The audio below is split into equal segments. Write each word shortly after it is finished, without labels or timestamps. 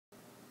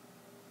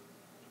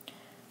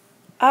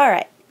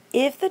Alright,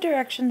 if the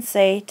directions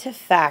say to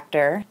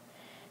factor,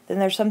 then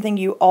there's something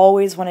you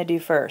always want to do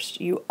first.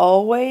 You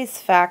always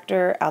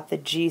factor out the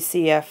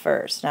GCF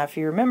first. Now if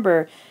you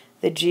remember,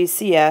 the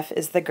GCF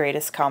is the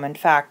greatest common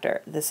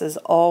factor. This is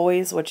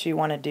always what you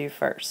want to do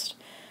first.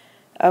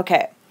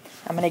 Okay,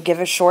 I'm going to give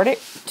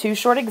two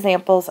short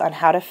examples on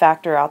how to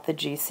factor out the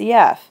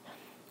GCF.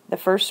 The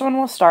first one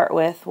we'll start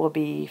with will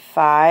be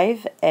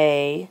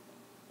 5a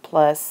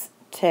plus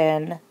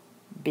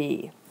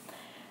 10b.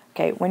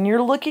 Okay, when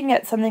you're looking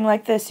at something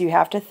like this, you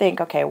have to think,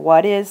 okay,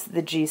 what is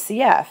the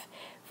GCF?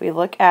 If we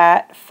look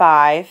at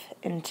 5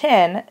 and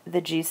 10,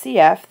 the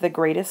GCF, the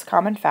greatest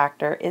common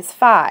factor, is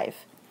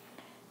 5.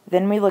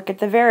 Then we look at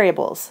the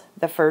variables.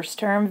 The first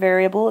term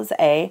variable is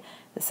a,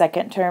 the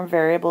second term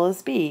variable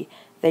is b.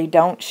 They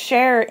don't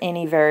share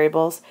any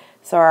variables,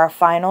 so our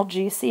final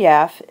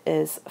GCF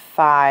is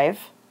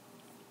 5.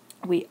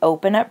 We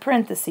open up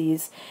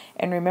parentheses,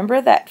 and remember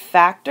that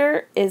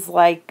factor is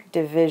like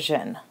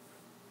division.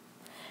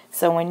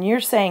 So when you're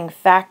saying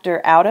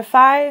factor out of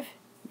 5,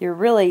 you're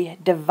really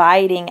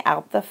dividing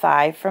out the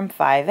 5 from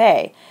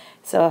 5a.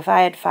 So if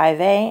I had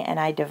 5a and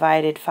I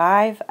divided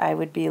 5, I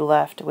would be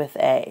left with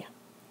a.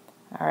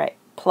 Alright,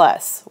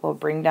 plus. We'll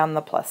bring down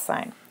the plus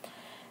sign.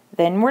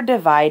 Then we're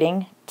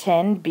dividing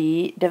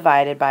 10b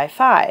divided by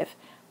 5.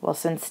 Well,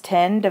 since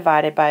 10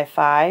 divided by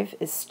 5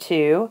 is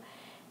 2,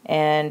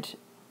 and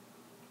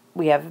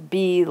we have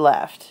b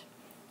left.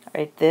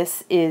 Alright,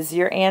 this is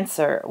your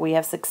answer. We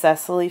have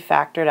successfully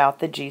factored out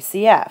the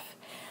GCF.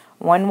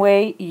 One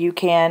way you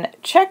can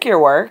check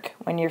your work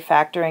when you're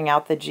factoring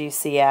out the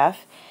GCF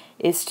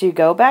is to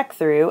go back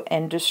through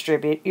and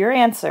distribute your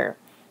answer.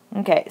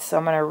 Okay, so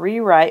I'm going to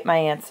rewrite my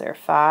answer.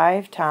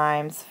 5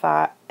 times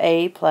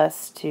a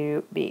plus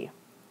 2b.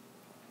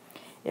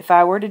 If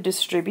I were to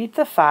distribute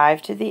the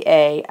 5 to the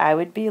a, I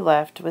would be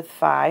left with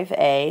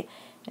 5a.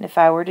 And if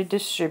I were to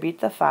distribute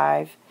the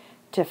 5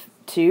 to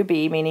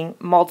 2b, meaning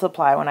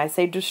multiply. When I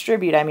say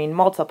distribute, I mean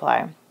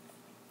multiply.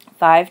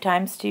 5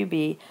 times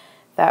 2b,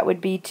 that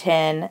would be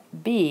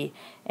 10b.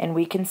 And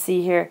we can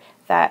see here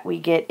that we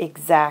get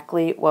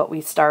exactly what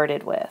we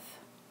started with.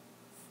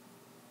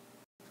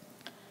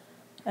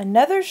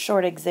 Another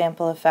short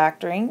example of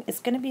factoring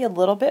is going to be a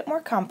little bit more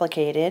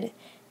complicated.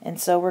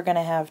 And so we're going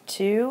to have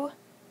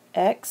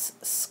 2x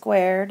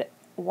squared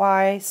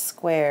y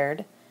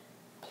squared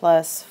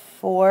plus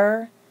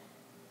 4xy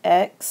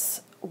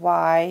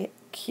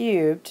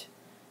cubed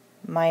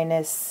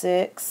minus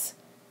 6xy.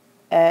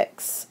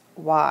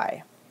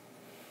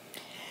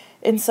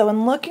 And so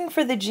in looking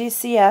for the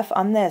GCF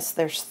on this,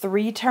 there's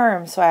 3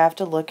 terms, so I have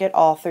to look at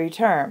all 3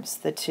 terms,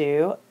 the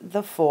 2,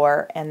 the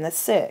 4, and the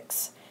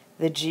 6.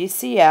 The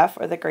GCF,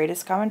 or the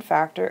greatest common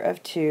factor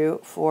of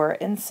 2, 4,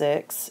 and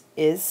 6,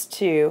 is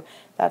 2.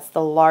 That's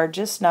the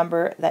largest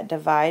number that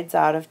divides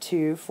out of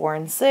 2, 4,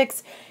 and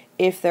 6.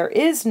 If there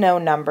is no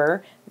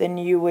number, then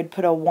you would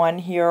put a 1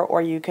 here,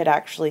 or you could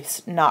actually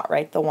not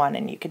write the 1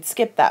 and you could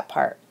skip that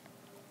part.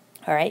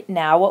 Alright,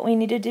 now what we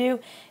need to do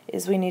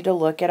is we need to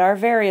look at our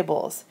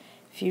variables.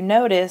 If you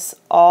notice,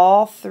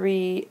 all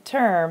 3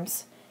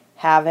 terms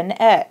have an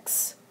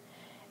x.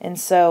 And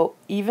so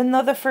even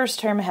though the first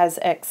term has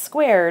x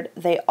squared,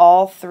 they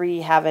all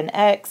 3 have an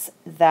x.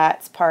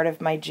 That's part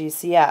of my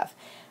GCF.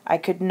 I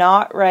could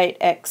not write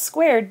x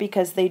squared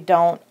because they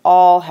don't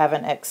all have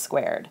an x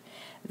squared.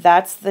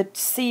 That's the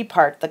C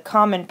part, the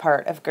common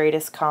part of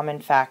greatest common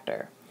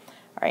factor.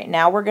 Alright,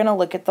 now we're going to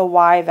look at the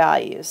y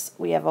values.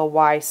 We have a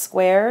y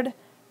squared,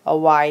 a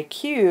y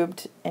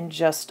cubed, and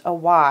just a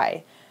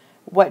y.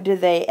 What do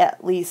they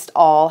at least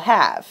all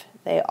have?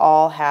 They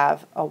all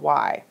have a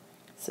y.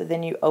 So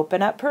then you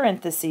open up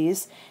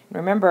parentheses.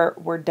 Remember,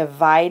 we're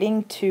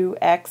dividing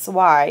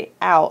 2xy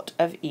out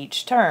of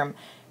each term.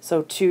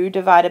 So 2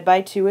 divided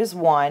by 2 is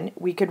 1.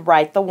 We could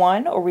write the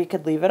 1 or we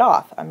could leave it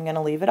off. I'm going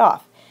to leave it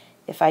off.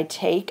 If I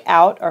take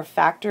out or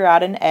factor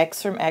out an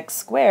x from x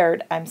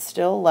squared, I'm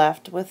still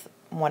left with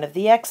one of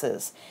the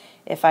x's.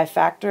 If I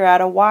factor out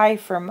a y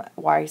from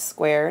y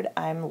squared,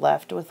 I'm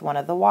left with one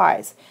of the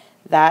y's.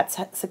 That's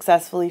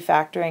successfully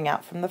factoring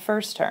out from the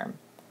first term.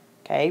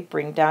 Okay,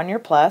 bring down your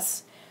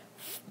plus.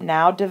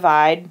 Now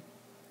divide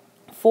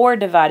 4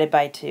 divided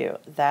by 2.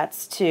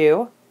 That's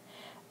 2.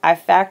 I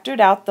factored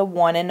out the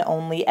 1 and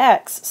only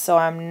x, so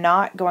I'm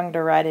not going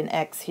to write an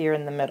x here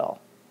in the middle.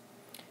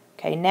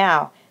 Okay,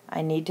 now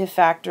I need to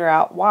factor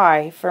out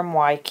y from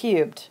y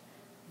cubed.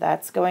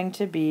 That's going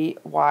to be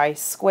y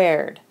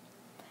squared.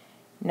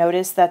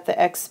 Notice that the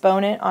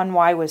exponent on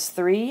y was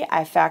 3.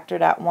 I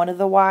factored out one of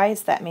the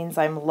y's. That means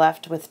I'm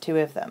left with 2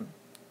 of them.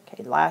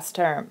 Okay, last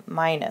term,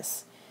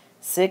 minus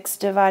 6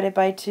 divided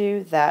by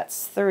 2,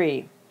 that's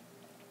 3.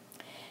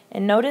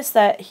 And notice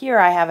that here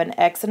I have an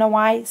x and a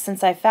y.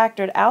 Since I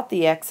factored out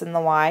the x and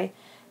the y,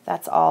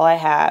 that's all I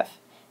have.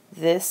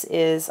 This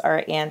is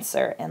our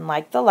answer. And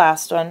like the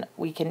last one,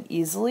 we can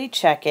easily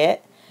check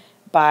it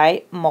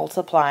by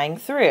multiplying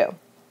through.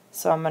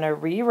 So I'm going to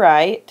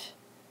rewrite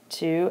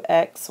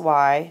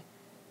 2xy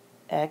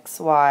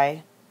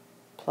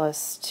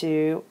plus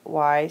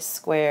 2y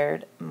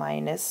squared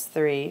minus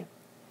 3.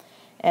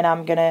 and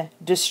I'm going to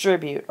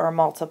distribute or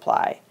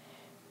multiply.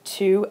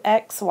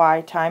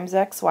 2xy times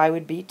xy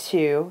would be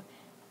 2,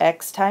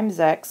 x times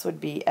x would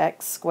be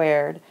x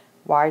squared,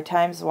 y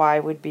times y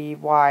would be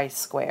y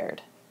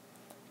squared.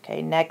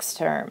 Okay, next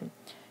term.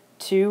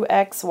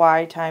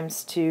 2xy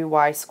times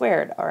 2y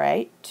squared.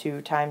 Alright,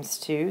 2 times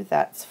 2,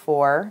 that's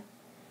 4.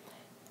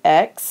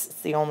 X,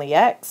 it's the only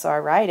x, so I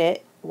write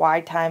it.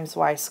 Y times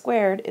y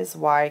squared is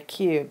y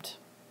cubed.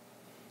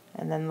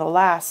 And then the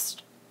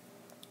last,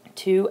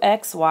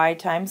 2xy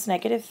times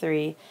negative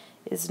 3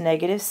 is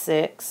negative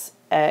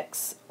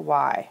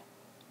 6xy.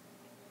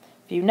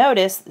 If you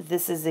notice,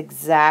 this is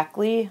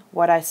exactly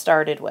what I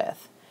started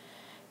with.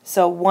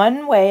 So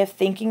one way of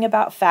thinking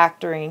about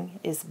factoring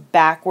is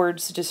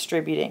backwards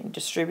distributing.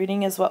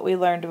 Distributing is what we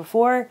learned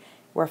before.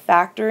 We're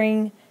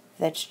factoring,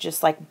 that's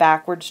just like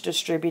backwards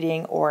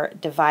distributing or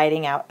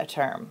dividing out a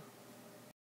term.